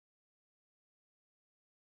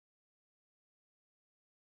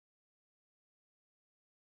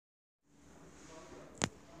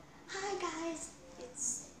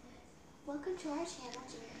Welcome to our channel,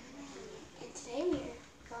 Jamari, and today we are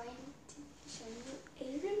going to show you a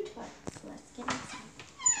room tour. So let's get inside.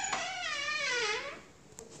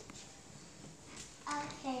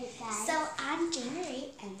 Okay, guys. So I'm Jamari,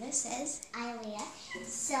 and this is Ailia.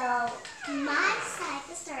 So my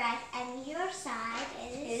side is the right, and your side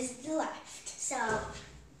is the left. So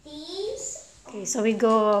these. Okay, so we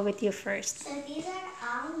go with you first. So these are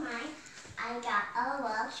all mine. I got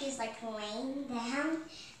LOL. She's like laying down,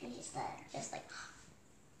 and she's just like,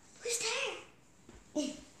 who's there?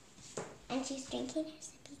 And she's drinking her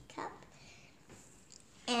sippy cup.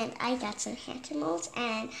 And I got some Hatchimals,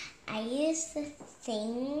 and I used the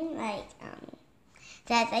thing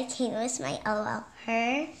that I came with my LOL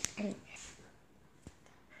her and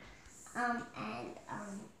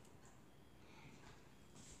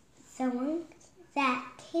the one that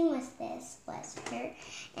came with this was her,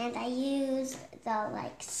 and I used the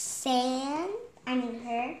sand. I mean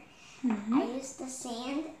her. Mm-hmm. I used the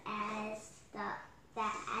sand as the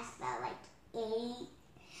egg,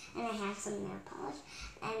 and I have some nail polish,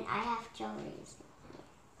 and I have jewelry.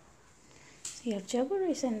 So you have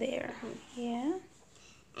jewelries in there. Yeah.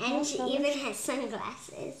 And she even has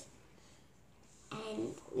sunglasses.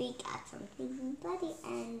 And we got something from Buddy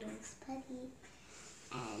and Miss Buddy.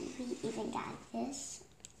 And we even got this.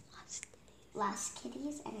 Lost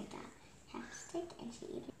Kitties. And I got chapstick. And she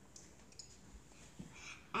even.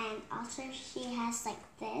 And also she has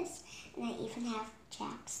this. And I even have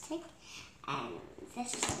chapstick. And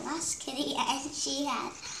this is the Lost Kitty. And she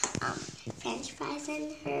has French fries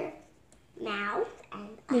in her mouth. And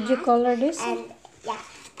Did you color this? And yeah.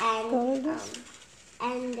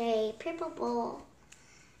 And a purple bowl,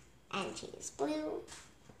 and she's blue,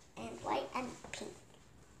 and white, and pink.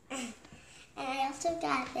 And I also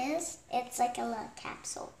got this. It's like a little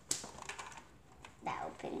capsule that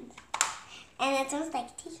opens. And it sounds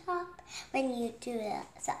like teacup. When you do it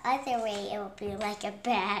the other way, it will be like a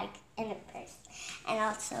bag and a purse. And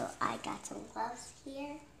also, I got some gloves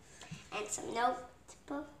here, and some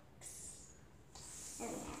notebooks.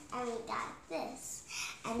 And we got this,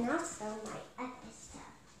 and also my other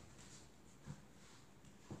stuff.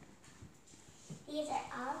 These are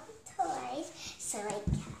all the toys. So I got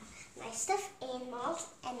my stuffed animals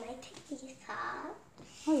and my picnic cup.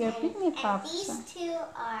 Oh, your picnic cups. And these two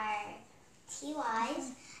are TYs,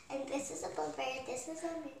 and this is a bluebird, this is a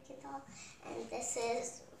American doll, and this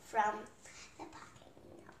is from the pocket,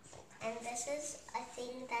 And this is a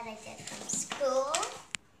thing that I did from school.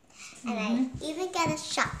 And I even got a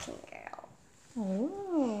shocking girl.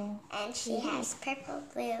 Oh. And she has purple,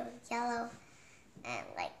 blue, yellow, and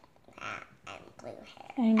that, and blue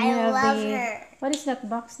hair. And you I have love her. What is that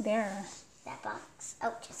box there? That box.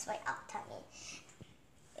 Oh, just wait, I'll tell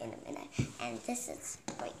you in a minute. And this is,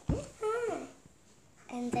 wait.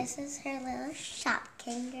 And this is her little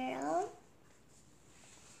shopkin girl.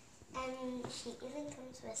 And she even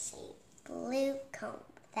comes with a blue comb.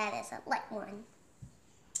 That is a light one.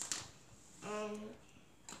 And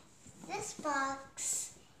this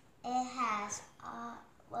box, it has,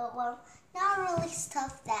 well, not really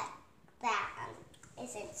stuff that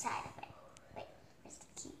is inside of it. Wait, where's the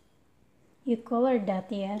key? You colored that,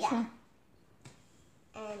 yes? Yeah.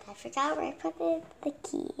 And I forgot where I put the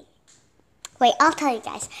key. Wait, I'll tell you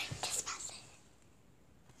guys. Just pause it.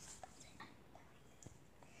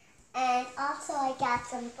 And also I got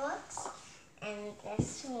some books. And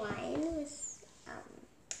this one was,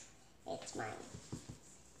 it's mine.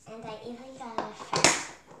 And I even got a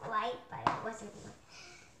first white, but it wasn't one.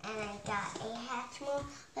 And I got a Hatchimal,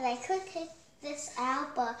 but I could take this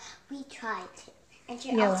out, but we tried to. And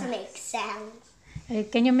she also makes sounds.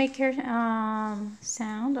 Can you make her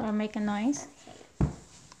sound or make a noise? Okay.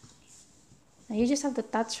 You just have to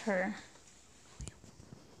touch her.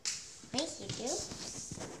 Wait, you do?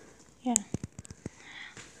 Yeah.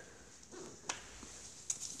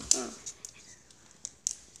 Oh.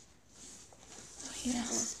 Yeah.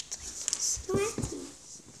 Sweaty.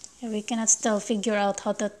 Yeah, we cannot still figure out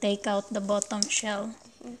how to take out the bottom shell.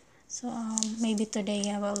 So maybe today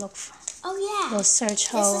I will look for. Oh yeah. We'll search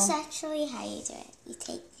how. This is actually how you do it. You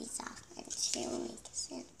take these off and she will make a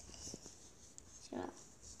sound. Sure.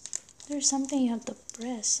 There's something you have to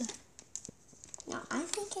press. No, I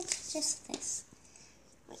think it's just this.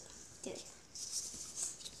 Wait, do it.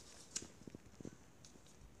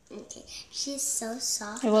 Okay, she's so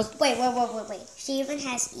soft. Wait. She even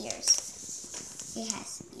has ears. She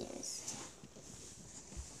has ears.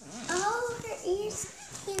 Oh, her ears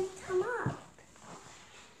can come up.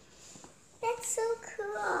 That's so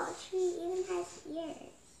cool. She even has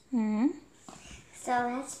ears. Hmm. So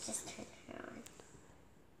let's just turn her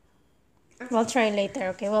on. We'll try later,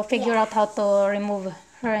 okay? We'll figure out how to remove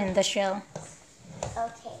her in the shell.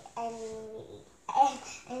 Okay,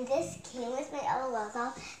 and this came with my other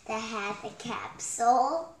logo that had the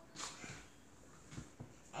capsule.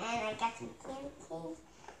 And I got some candy canes,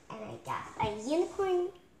 and I got a unicorn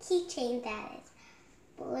keychain that is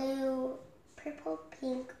blue, purple,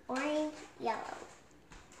 pink, orange, yellow,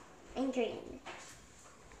 and green.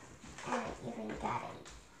 And I even got a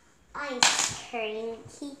ice cream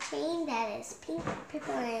keychain that is pink,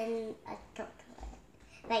 purple, and a chocolate,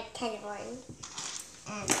 like kind of orange.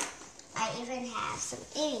 And I even have some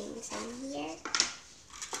earrings in here.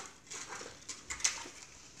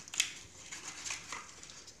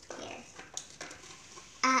 Here.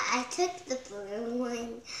 I took the blue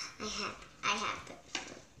one. I have the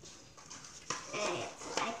blue. And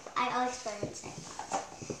I'll explain in a second.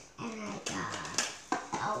 And I got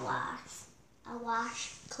a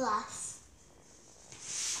washcloth.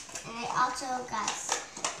 And I also got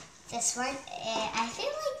this one. I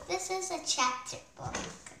feel like this is a chapter book.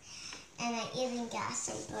 And I even got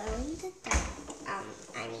some balloons.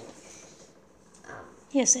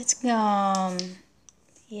 Yes, it's gum.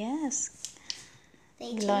 Yes.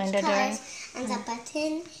 They Glow in change the dark. colors. And the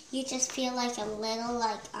button, you just feel like a little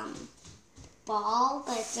ball,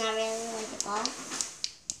 but it's not really like a ball.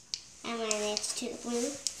 And when it's too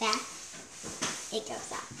blue, it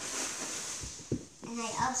goes up. And I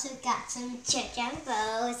also got some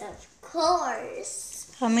bows, of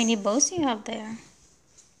course. How many bows do you have there?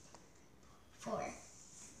 4.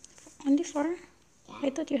 Only 4? Yeah. I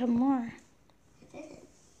thought you have more. I didn't.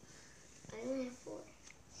 I only have 4.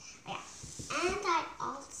 Yeah. And I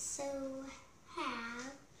also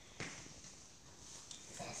have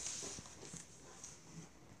this.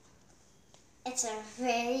 It's a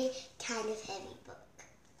very kind of heavy book.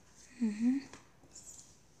 Mm-hmm.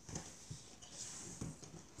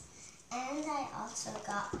 And I also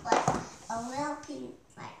got a little pink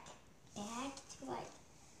bag to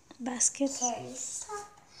Basket. carry stuff.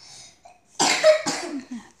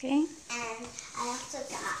 Okay. And I also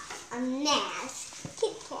got a mask,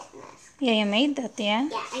 Kit Kat mask. Yeah, you made that, yeah?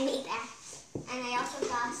 Yeah, I made that. And I also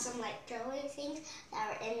got some jewelry things that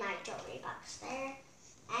were in my jewelry box there.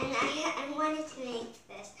 And I wanted to make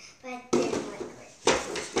this, but it didn't look great.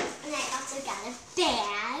 And I also got a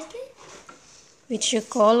bag. Which you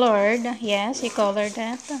colored. Yes, you colored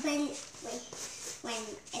that. When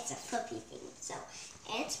it's a flippy thing. So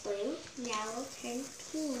it's blue, now it'll turn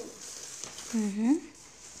pink. Mm-hmm.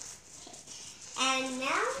 And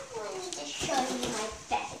now let me just show you my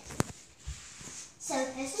bed. So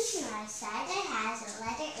this is my side. It has a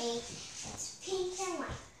letter A. It's pink and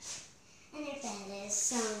white. And the bed is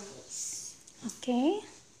so nice. Okay.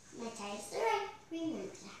 My tie is the right. Remember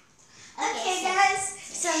that. Okay, guys.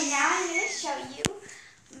 So now I'm going to show you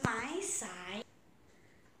my side.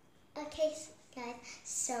 Okay, guys.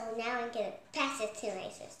 So now I'm going to pass it to my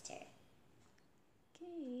sister.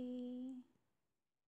 Okay.